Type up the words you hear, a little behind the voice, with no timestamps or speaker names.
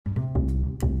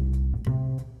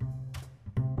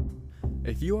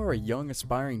If you are a young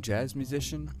aspiring jazz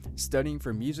musician studying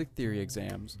for music theory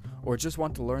exams or just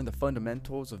want to learn the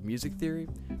fundamentals of music theory,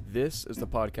 this is the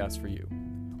podcast for you.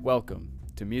 Welcome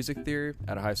to Music Theory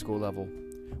at a high school level,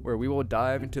 where we will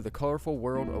dive into the colorful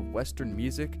world of Western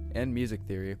music and music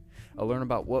theory and learn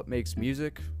about what makes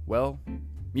music, well,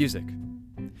 music.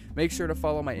 Make sure to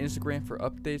follow my Instagram for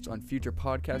updates on future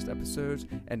podcast episodes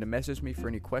and to message me for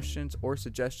any questions or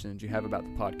suggestions you have about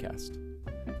the podcast.